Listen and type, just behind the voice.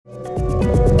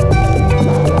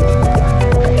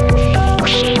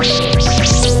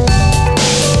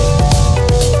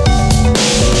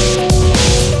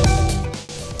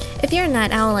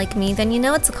me, then you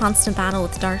know it's a constant battle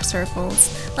with dark circles.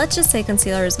 Let's just say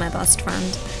concealer is my best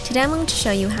friend. Today I'm going to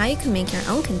show you how you can make your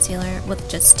own concealer with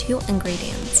just 2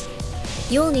 ingredients.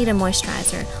 You will need a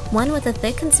moisturizer. One with a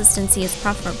thick consistency is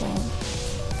preferable.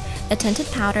 A tinted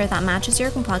powder that matches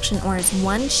your complexion or is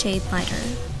 1 shade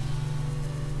lighter.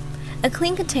 A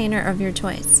clean container of your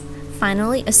choice.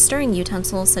 Finally, a stirring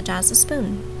utensil such as a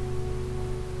spoon.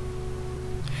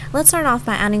 Let's start off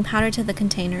by adding powder to the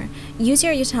container. Use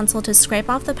your utensil to scrape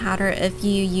off the powder if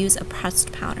you use a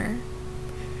pressed powder.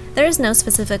 There is no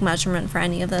specific measurement for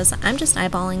any of this, I'm just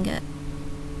eyeballing it.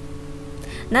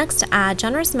 Next, add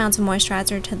generous amounts of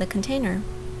moisturizer to the container.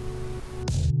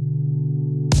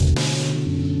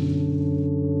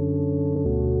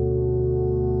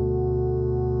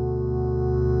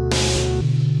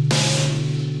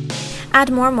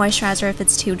 Add more moisturizer if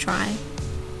it's too dry.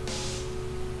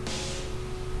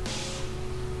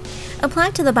 Apply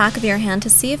it to the back of your hand to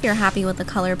see if you're happy with the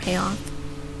color payoff.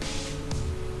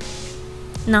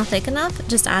 Not thick enough?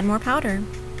 Just add more powder.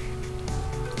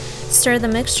 Stir the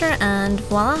mixture and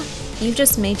voila! You've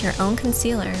just made your own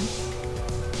concealer.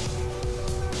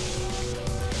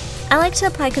 I like to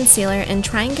apply concealer in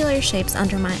triangular shapes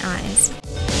under my eyes.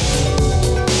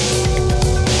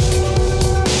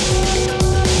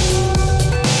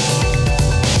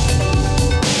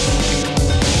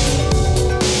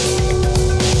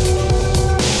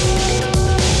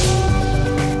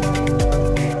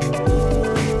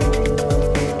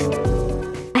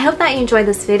 I hope that you enjoyed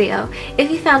this video. If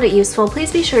you found it useful,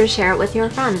 please be sure to share it with your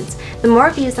friends. The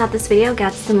more views that this video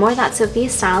gets, the more that Sophie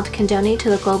Styled can donate to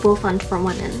the Global Fund for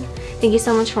Women. Thank you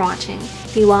so much for watching.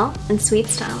 Be well and sweet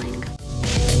styling.